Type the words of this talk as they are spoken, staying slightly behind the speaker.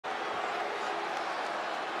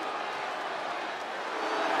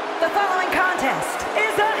contest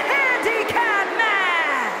is a handicap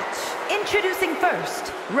match. Introducing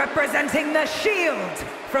first, representing the Shield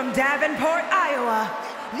from Davenport, Iowa,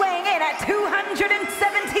 weighing in at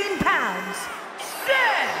 217 pounds,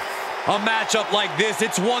 Seth. A matchup like this,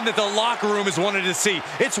 it's one that the locker room has wanted to see.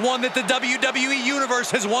 It's one that the WWE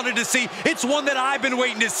Universe has wanted to see. It's one that I've been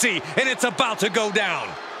waiting to see, and it's about to go down.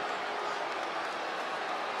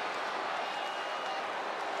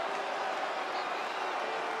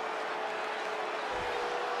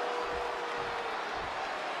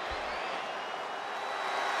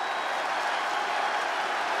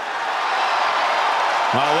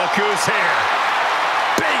 Oh, look who's here.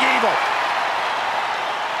 Big Evil.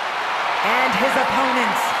 And his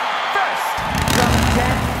opponents, first from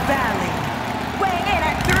Death Valley, weighing in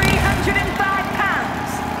at 305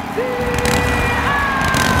 pounds, The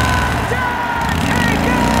Undertaker!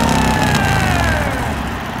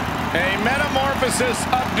 A metamorphosis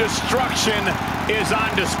of destruction is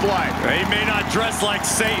on display. He may not dress like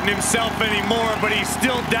Satan himself anymore, but he's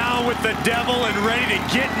still down with the devil and ready to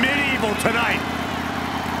get medieval tonight.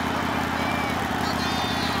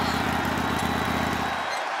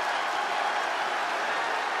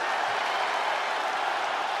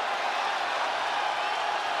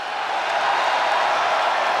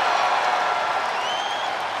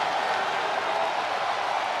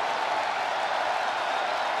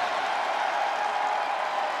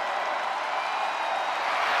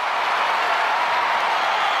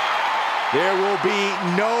 There will be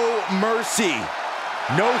no mercy,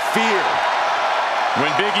 no fear. When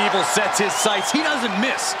Big Evil sets his sights, he doesn't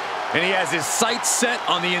miss. And he has his sights set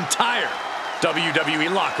on the entire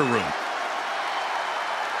WWE locker room.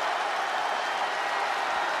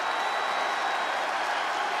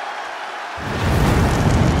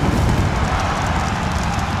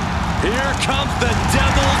 Here comes the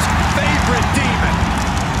devil's favorite demon.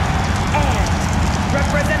 And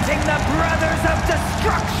representing the Brothers of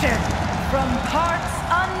Destruction, from parts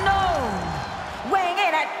unknown, weighing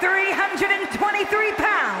in at 323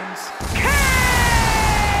 pounds, Kane!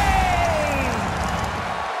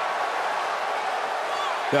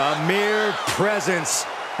 The mere presence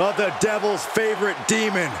of the devil's favorite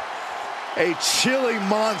demon, a chilling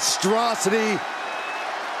monstrosity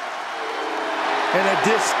and a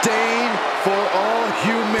disdain for all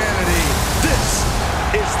humanity. This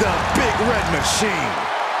is the Big Red Machine.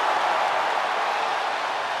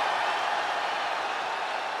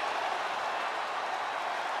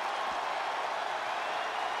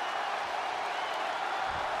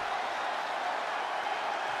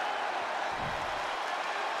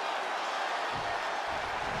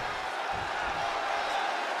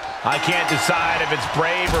 I can't decide if it's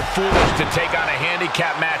brave or foolish to take on a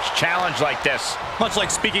handicap match challenge like this. Much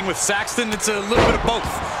like speaking with Saxton, it's a little bit of both.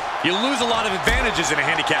 You lose a lot of advantages in a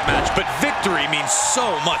handicap match, but victory means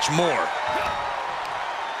so much more.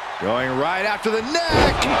 Going right after the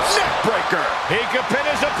neck. Neck breaker. He could pin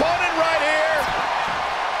his opponent right here.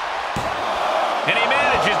 And he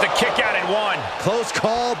manages to kick out in one. Close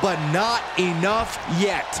call, but not enough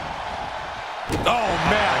yet. Oh,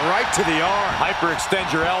 man, right to the arm.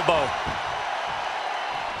 Hyperextend your elbow.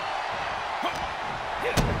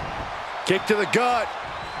 Kick to the gut.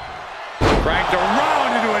 Cranked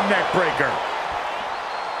around into a neck breaker.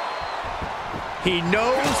 He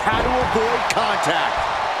knows how to avoid contact.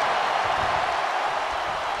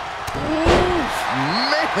 Ooh,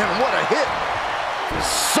 man, what a hit.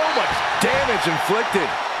 So much damage inflicted.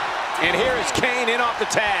 And here is Kane in off the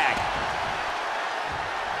tag.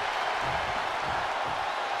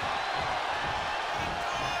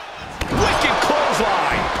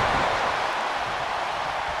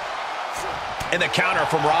 And the counter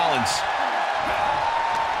from Rollins.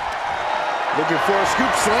 Looking for a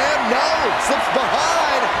scoop slam. No, slips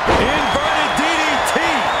behind. Inverted DDT.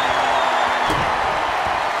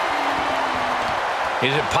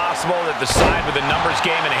 Is it possible that the side with the numbers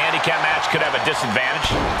game in a handicap match could have a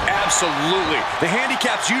disadvantage? Absolutely. The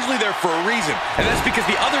handicap's usually there for a reason, and that's because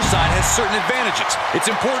the other side has certain advantages. It's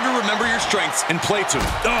important to remember your strengths and play to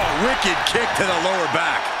them. Oh, wicked kick to the lower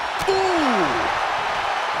back. Ooh.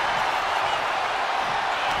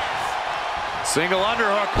 Single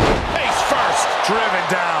underhook. Face first. Driven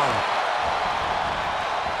down.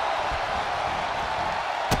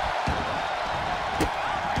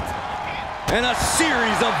 And a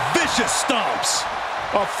series of vicious stomps.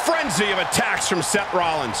 A frenzy of attacks from Seth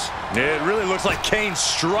Rollins. It really looks like Kane's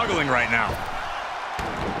struggling right now.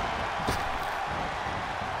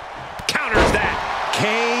 Counters that.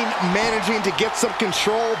 Kane managing to get some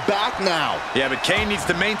control back now. Yeah, but Kane needs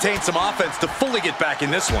to maintain some offense to fully get back in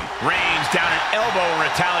this one. Reigns down an elbow in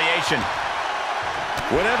retaliation.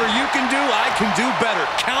 Whatever you can do, I can do better.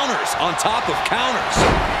 Counters on top of counters.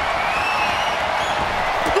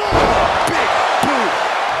 Big boot.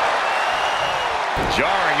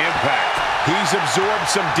 Jarring impact. He's absorbed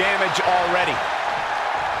some damage already.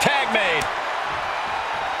 Tag made.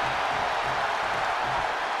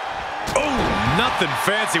 Oh, nothing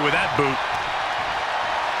fancy with that boot.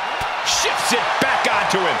 Shifts it back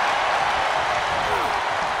onto him.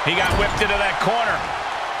 He got whipped into that corner.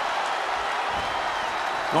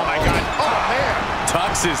 Oh, my God. Oh, man.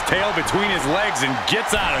 Tucks his tail between his legs and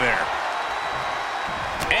gets out of there.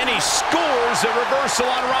 And he scores a reversal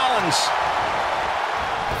on Rollins.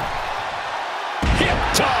 Hip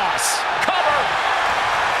toss. Cover.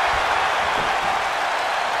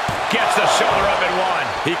 Gets the shoulder up and one.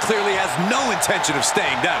 He clearly has no intention of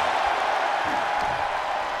staying down.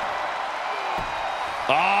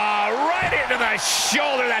 Right into the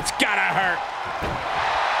shoulder. That's gotta hurt.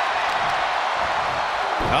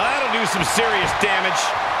 Well, that'll do some serious damage.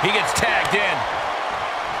 He gets tagged in.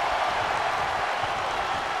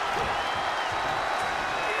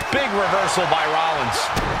 Big reversal by Rollins.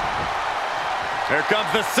 Here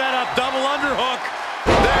comes the setup, double underhook.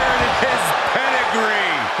 There it is,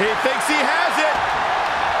 pedigree. He thinks he has it.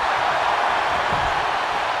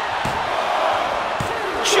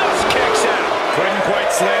 Just kicks out. Couldn't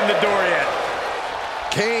quite slam the door yet.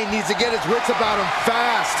 Kane needs to get his wits about him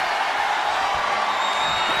fast.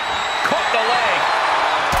 Caught the leg.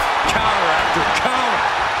 Counter after counter.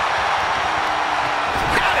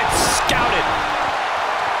 Got it scouted.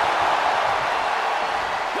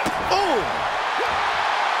 Oh!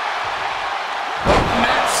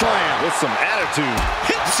 Mat slam with some attitude.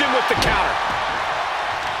 Hits him with the counter.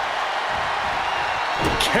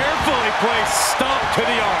 Carefully placed stomp to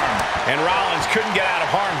the arm. And Rollins couldn't get out of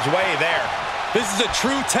harm's way there. This is a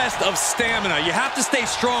true test of stamina. You have to stay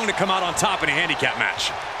strong to come out on top in a handicap match.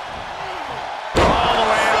 All the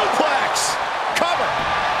way out. Suplex. Cover.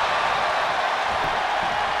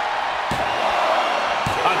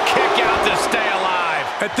 A kick out to stay alive.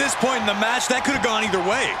 At this point in the match, that could have gone either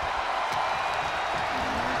way.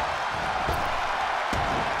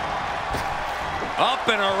 Up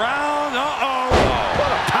and around. Uh-oh.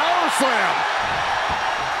 What a power slam.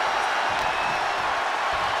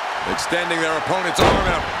 Extending their opponent's arm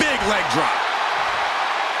in a big leg drop.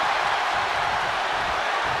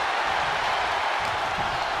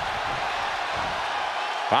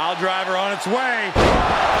 Pile driver on its way.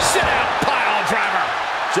 Sit out, pile driver.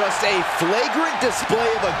 Just a flagrant display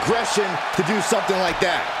of aggression to do something like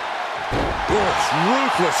that.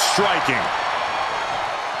 Ruthless striking.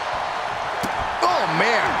 Oh,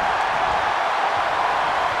 man.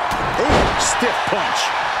 Ooh, stiff punch.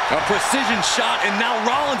 A precision shot, and now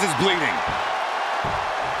Rollins is bleeding.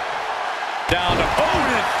 Down to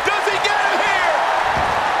Odin. Does he get him here?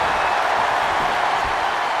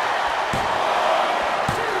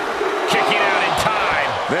 Kicking out in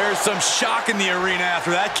time. There's some shock in the arena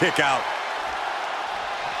after that kick out.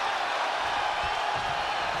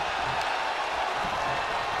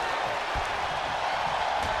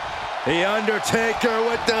 The Undertaker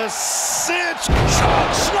with the cinch.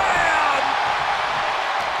 Choke slam!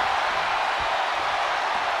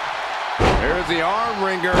 There's the arm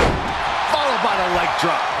wringer, followed by the leg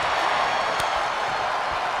drop.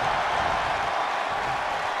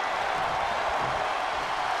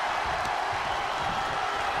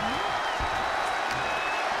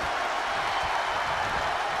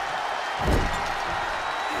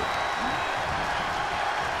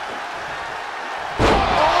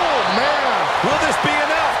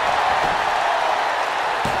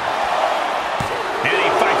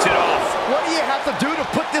 To do to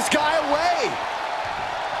put this guy away.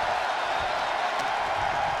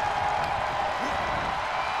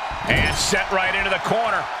 And set right into the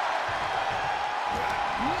corner.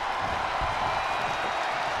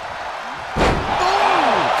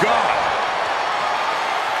 Oh, God.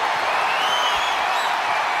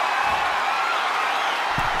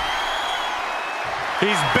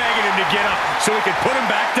 He's begging him to get up so he can put him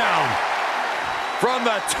back down. From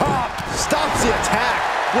the top. Stops the attack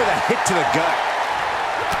with a hit to the gut.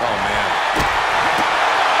 Oh, man.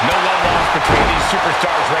 No love lost between these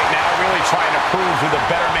superstars right now, really trying to prove who the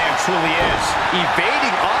better man truly is.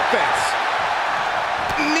 Evading offense.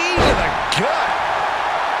 Knee to the gut.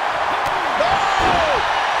 Oh!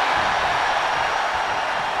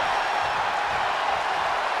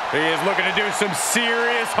 He is looking to do some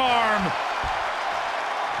serious harm.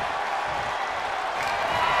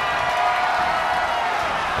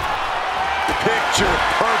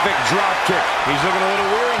 Picture-perfect drop kick. He's looking a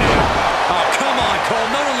little weary now. Oh, come on, Cole.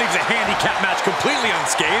 No one leaves a handicap match completely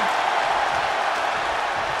unscathed.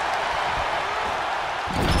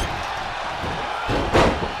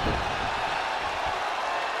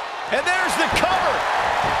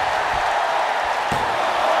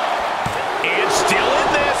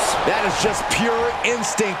 That is just pure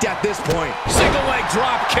instinct at this point. Single leg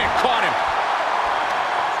drop kick caught him.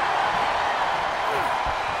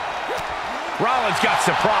 Rollins got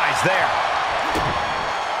surprised there.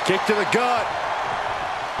 Kick to the gut.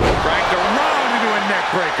 Dragged around into a neck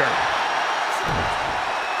breaker.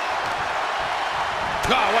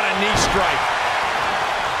 Oh, what a knee strike.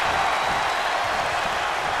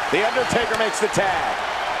 The Undertaker makes the tag.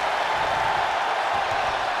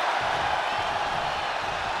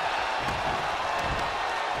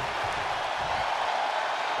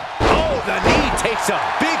 Oh, the knee takes a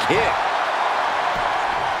big hit.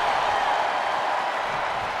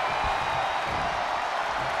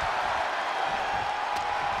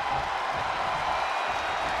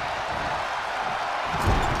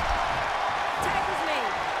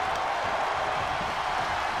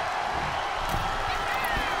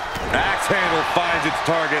 Axe handle finds its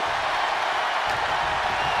target.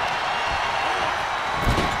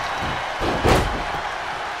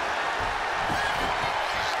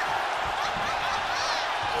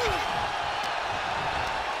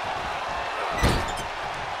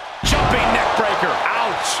 Jumping neck breaker.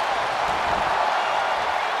 Ouch.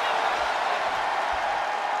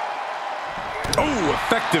 Oh,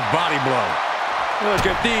 effective body blow. Look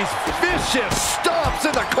at these Vicious stomps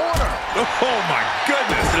in the corner. Oh my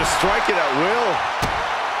goodness. Just striking at will.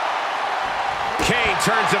 Kane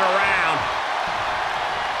turns it around.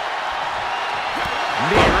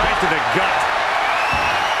 Knee right to the gut.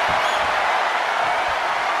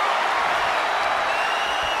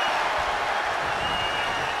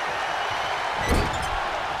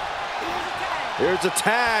 Here's a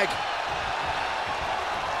tag.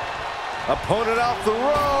 Opponent off the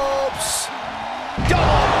ropes.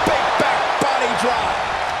 Double big back body drop.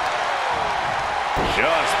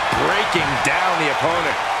 Just breaking down the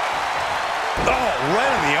opponent. Oh,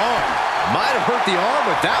 right on the arm. Might have hurt the arm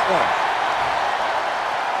with that one.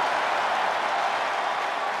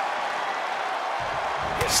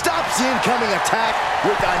 Stops the incoming attack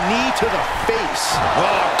with a knee to the face.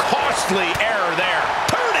 Oh, costly error there.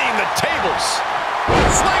 Turning the tables.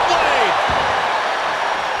 Sling blade.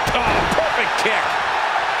 Oh, perfect kick.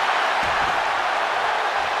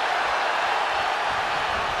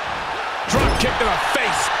 Drop kick to the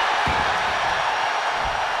face.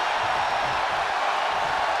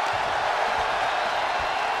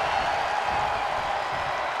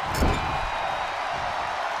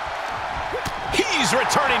 He's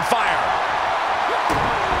returning fire.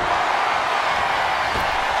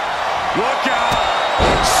 Look out.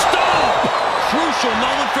 Stop. Crucial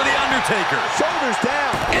moment for The Undertaker. Shoulders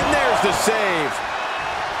down. And there's the save.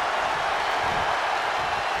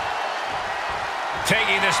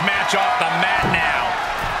 Taking this match off the mat now.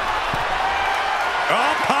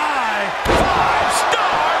 Up high.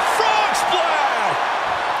 5-star frog splash.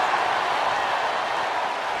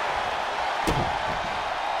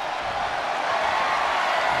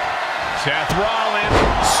 Seth Rollins.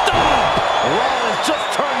 Stop! Rollins just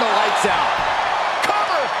turned the lights out.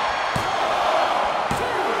 Cover!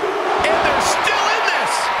 And they're still in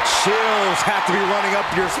this! Chills have to be running up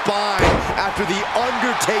your spine after The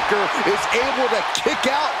Undertaker is able to kick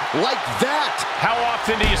out like that. How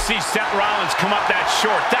often do you see Seth Rollins come up that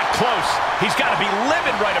short, that close? He's got to be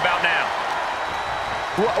livid right about now.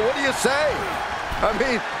 What do you say? I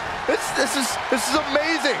mean, this is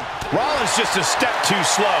amazing. Rollins just a step too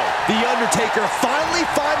slow. The Undertaker finally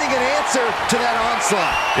finding an answer to that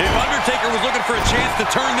onslaught. If Undertaker was looking for a chance to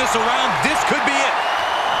turn this around, this could be it.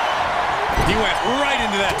 He went right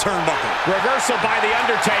into that turnbuckle. Reversal by The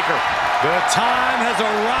Undertaker. The time has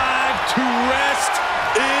arrived to rest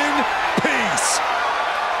in peace.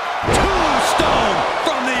 Tombstone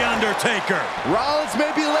from The Undertaker. Rollins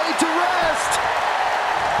may be laid to rest.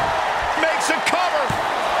 Makes a cover.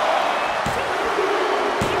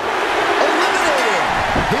 Eliminated.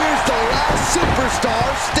 Here's the last superstar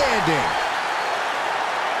standing.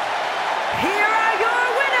 Here are your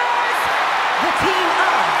winners, the team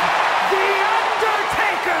of The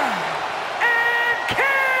Undertaker and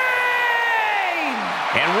Kane!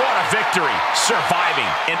 And what a victory.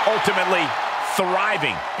 Surviving and ultimately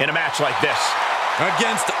thriving in a match like this.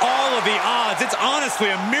 Against all of the odds, it's honestly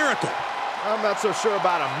a miracle. I'm not so sure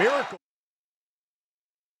about a miracle.